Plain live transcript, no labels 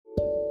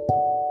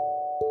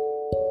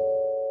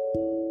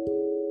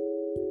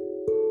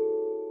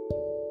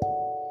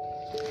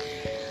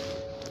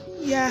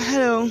Yeah,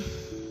 hello.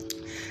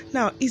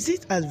 Now, is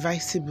it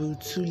advisable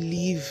to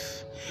leave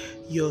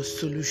your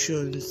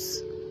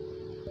solutions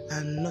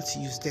and not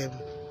use them,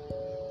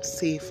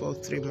 say for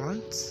 3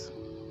 months?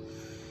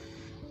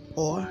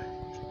 Or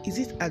is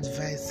it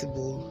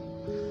advisable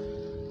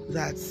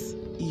that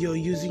you're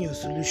using your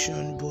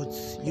solution but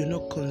you're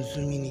not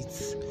consuming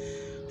it?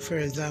 For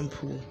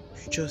example,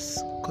 you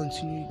just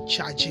continue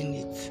charging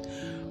it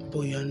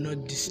but you're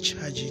not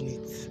discharging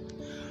it.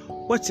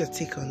 What's your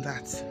take on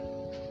that?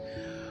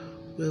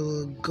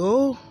 We'll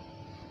go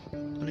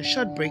on a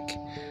short break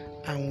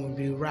and we'll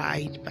be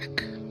right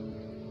back.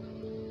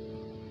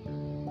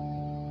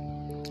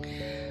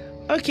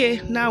 Okay,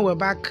 now we're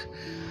back.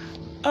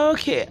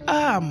 Okay,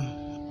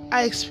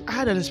 I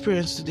had an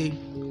experience today.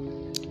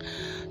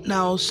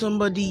 Now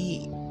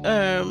somebody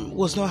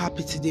was not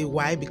happy today.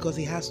 Why? Because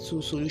he has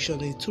two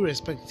solutions in two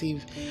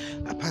respective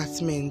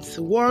apartments.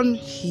 One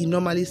he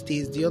normally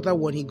stays, the other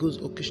one he goes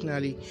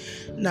occasionally.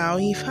 Now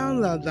he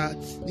found out that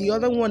the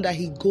other one that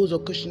he goes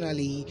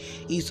occasionally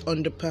is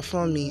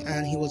underperforming,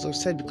 and he was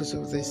upset because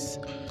of this.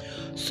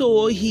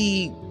 So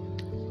he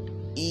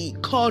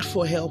called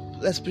for help.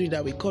 Let's put it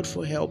that way. Called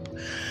for help,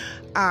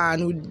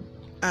 and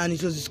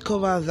it was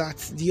discovered that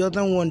the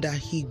other one that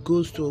he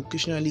goes to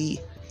occasionally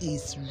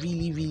is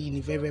really in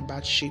a very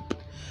bad shape.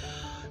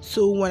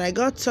 So when I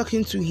got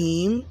talking to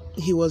him,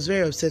 he was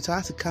very upset. I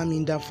had to calm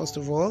him down first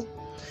of all,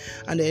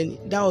 and then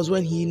that was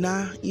when he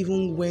now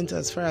even went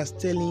as far as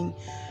telling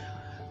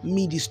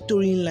me the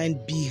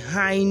storyline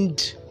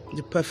behind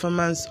the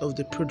performance of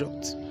the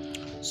product.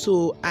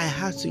 So I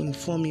had to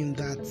inform him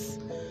that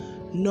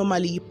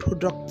normally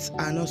products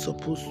are not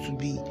supposed to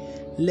be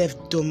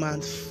left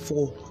dormant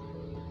for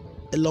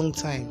a long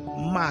time,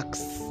 max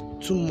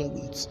 2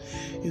 months.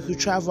 You could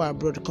travel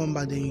abroad, come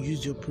back, then you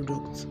use your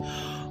product.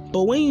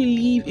 But when you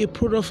leave a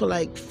product for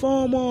like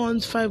 4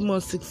 months, 5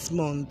 months, 6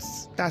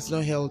 months, that's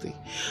not healthy.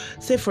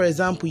 Say for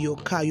example, your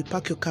car, you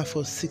park your car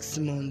for 6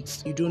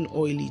 months, you don't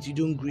oil it, you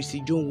don't grease it,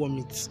 you don't warm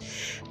it.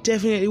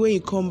 Definitely when you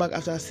come back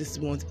after 6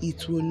 months,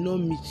 it will not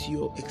meet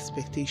your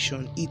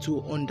expectation. It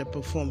will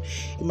underperform.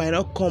 It might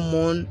not come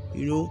on,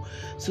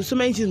 So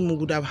many things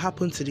would have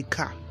happened to the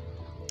car.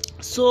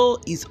 So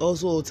it's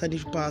also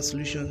alternative power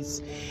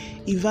solutions.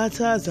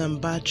 Inverters and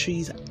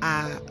batteries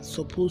are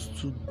supposed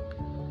to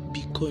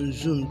be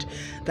consumed.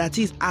 That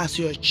is, as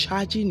you're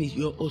charging it,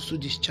 you're also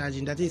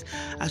discharging. That is,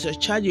 as you're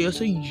charging, you're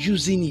also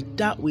using it.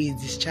 That way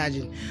it's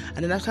discharging.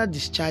 And then after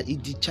discharge,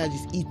 it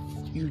discharges it,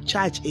 you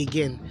charge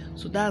again.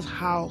 So that's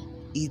how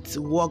it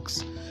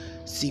works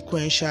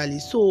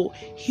sequentially. So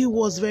he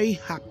was very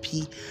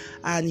happy,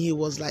 and he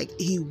was like,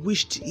 he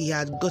wished he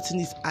had gotten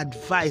this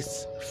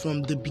advice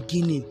from the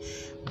beginning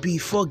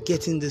before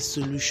getting the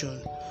solution.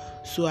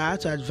 So I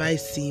had to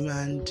advise him,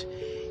 and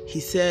he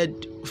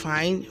said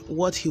fine.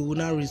 What he will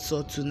now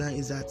resort to now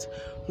is that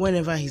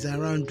whenever he's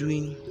around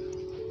doing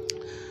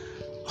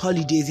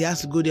holidays, he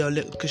has to go there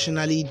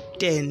occasionally,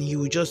 then he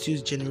will just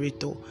use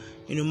generator,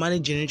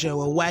 manage generator,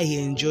 while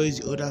he enjoys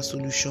the other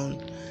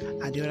solution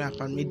at the other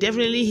apartment.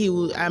 Definitely he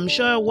will. I'm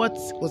sure what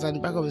was at the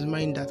back of his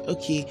mind that,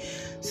 okay,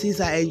 since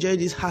I enjoy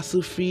this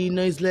hassle-free,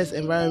 noiseless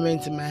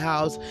environment in my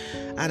house,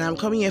 and I'm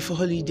coming here for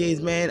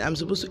holidays, man, I'm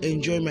supposed to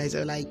enjoy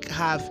myself, like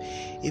have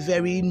a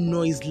very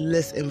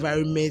noiseless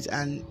environment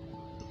and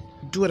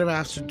do whatever I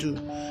have to do.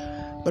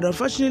 But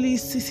unfortunately,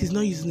 since he's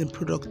not using the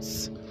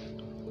products,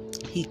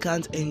 he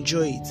can't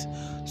enjoy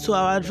it. So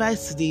our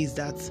advice today is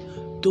that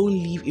don't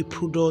leave a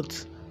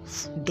product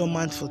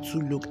dormant for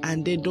too long,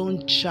 and then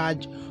don't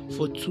charge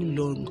for too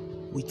long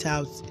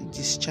without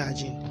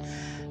discharging.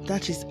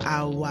 That is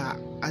our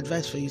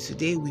advice for you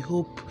today. We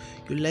hope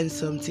you learned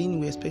something.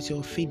 We expect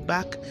your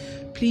feedback.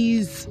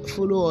 Please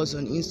follow us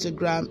on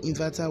Instagram,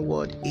 Inverter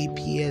World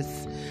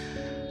APS,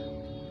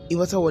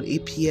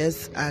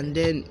 and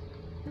then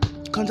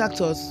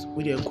contact us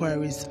with your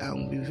inquiries,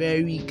 and we'll be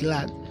very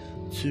glad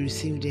to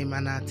receive them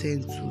and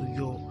attend to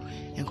your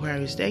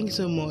inquiries. Thank you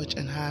so much,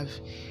 and have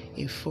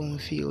a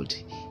fun-filled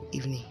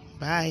evening.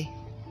 Bye.